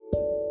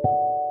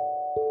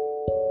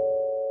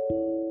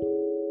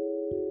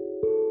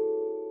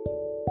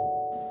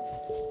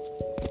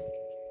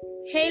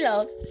Hey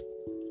loves,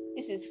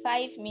 this is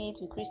 5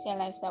 minutes with Christian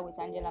Lifestyle with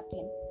Angela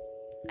Penn.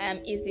 I am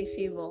Izzy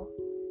Favor.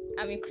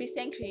 I'm a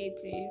Christian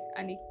creative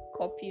and a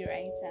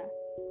copywriter.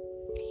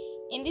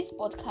 In this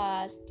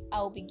podcast,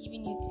 I will be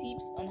giving you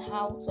tips on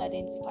how to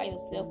identify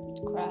yourself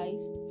with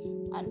Christ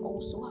and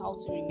also how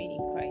to remain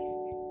in Christ.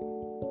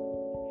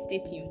 Stay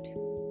tuned.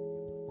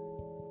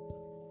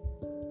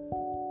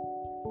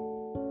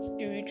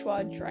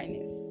 Spiritual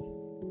dryness.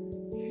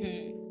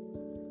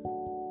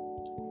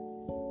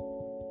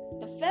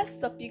 The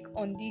first topic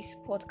on this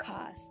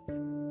podcast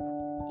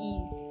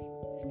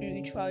is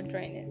spiritual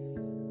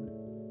dryness.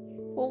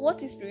 Well,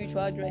 what is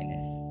spiritual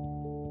dryness?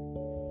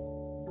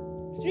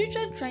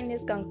 Spiritual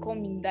dryness can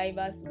come in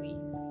diverse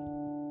ways.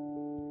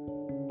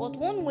 But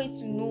one way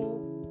to know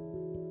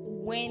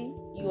when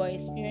you are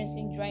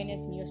experiencing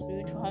dryness in your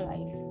spiritual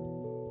life,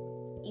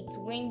 it's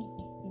when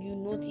you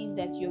notice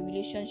that your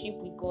relationship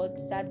with God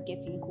starts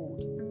getting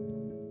cold,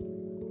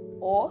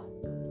 or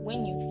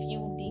when you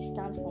feel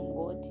distant from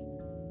God,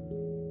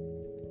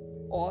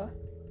 or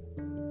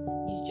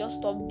you just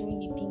stop doing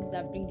the things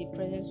that bring the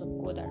presence of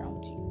God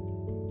around you.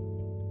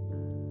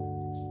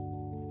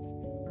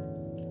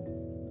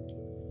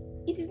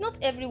 It is not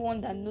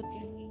everyone that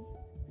notices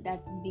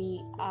that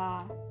they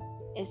are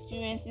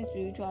experiencing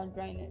spiritual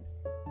dryness,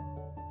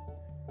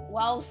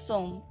 while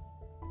some,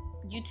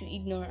 due to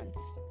ignorance,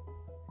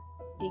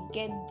 they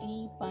get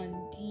deep and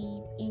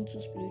deep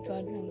into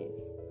spiritual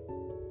dryness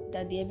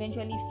that they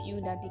eventually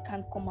feel that they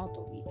can't come out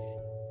of it.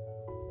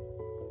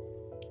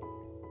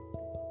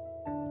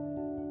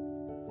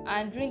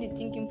 And during the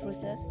thinking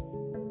process,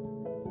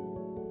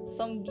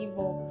 some give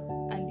up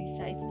and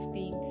decide to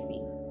stay in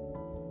sin.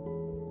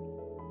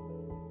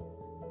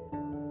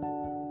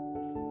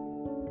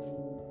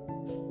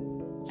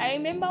 I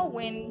remember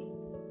when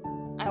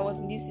I was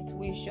in this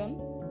situation,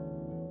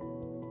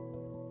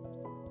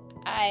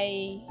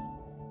 I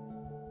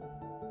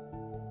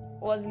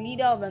was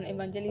leader of an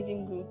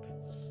evangelism group,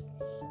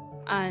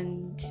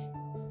 and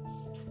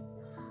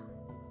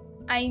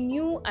I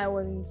knew I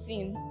was in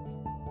sin,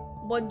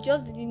 but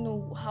just didn't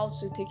know how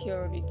to take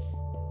care of it.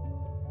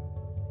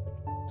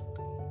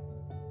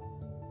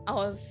 I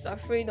was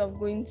afraid of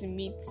going to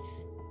meet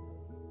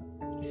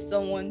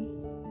someone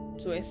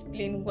to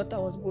explain what I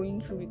was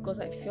going through because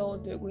I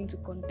felt they were going to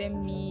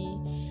condemn me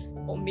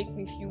or make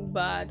me feel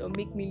bad or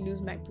make me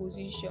lose my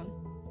position.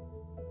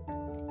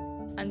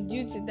 And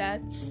due to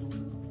that,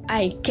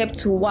 I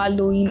kept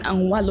wallowing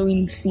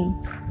in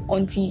sin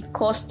until it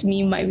cost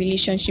me my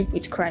relationship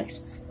with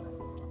Christ.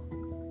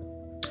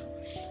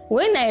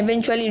 When I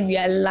eventually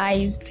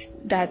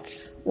realized that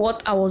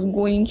what I was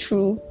going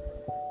through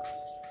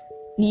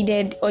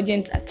needed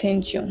urgent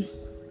attention,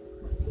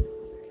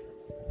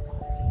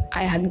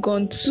 I had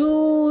gone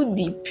too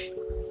deep.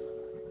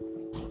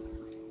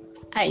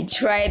 I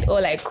tried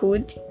all I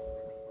could.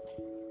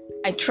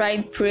 I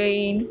tried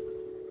praying.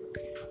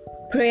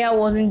 Prayer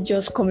wasn't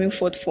just coming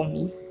forth for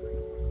me.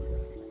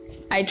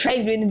 I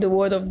tried reading the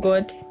Word of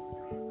God.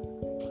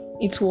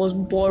 It was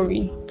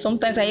boring.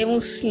 Sometimes I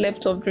even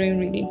slept off during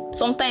reading.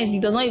 Sometimes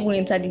it does not even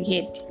enter the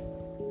head.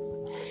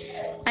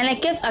 And I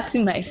kept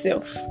asking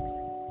myself,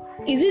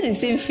 is it the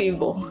same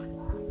favor?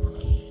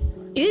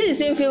 Is it the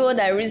same favor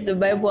that reads the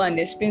Bible and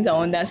explains and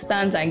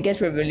understands and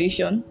gets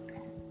revelation?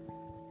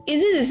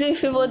 Is it the same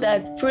favor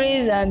that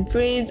prays and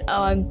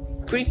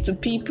preach to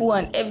people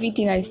and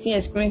everything I see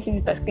experiencing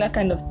this particular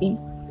kind of thing?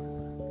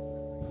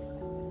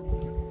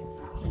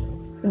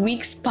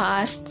 Weeks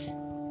passed,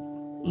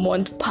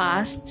 month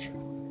passed.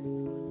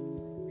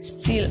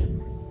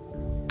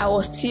 I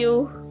was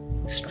still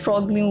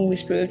struggling with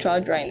spiritual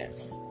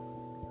dryness.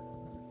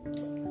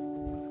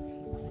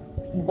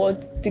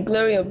 But the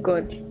glory of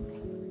God,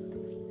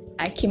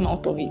 I came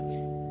out of it.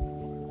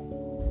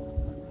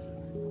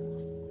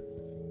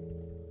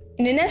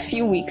 In the next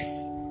few weeks,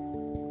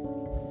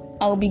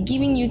 I'll be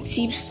giving you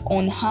tips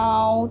on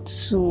how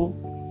to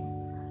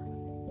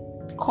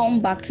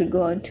come back to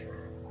God,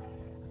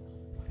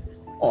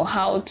 or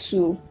how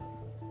to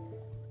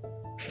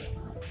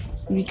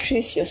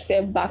retrace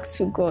yourself back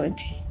to God,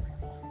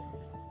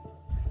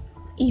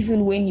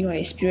 even when you are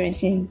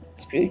experiencing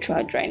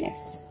spiritual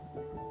dryness.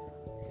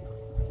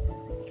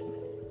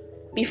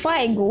 Before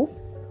I go,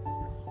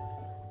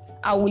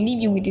 I will leave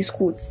you with this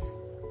quote.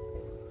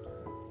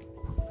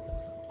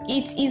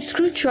 It is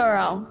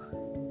scriptural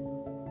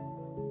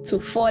to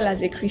fall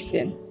as a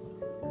Christian,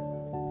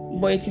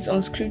 but it is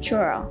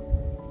unscriptural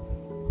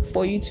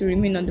for you to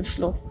remain on the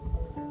floor.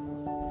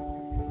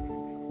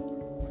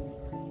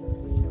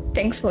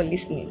 Thanks for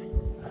listening.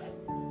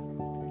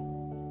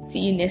 See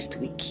you next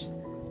week.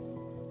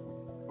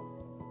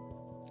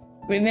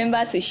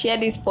 Remember to share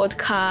this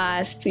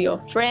podcast to your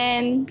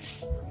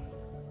friends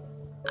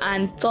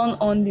and turn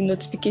on the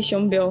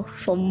notification bell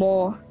for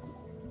more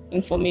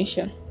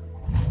information.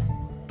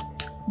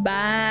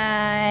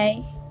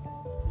 Bye.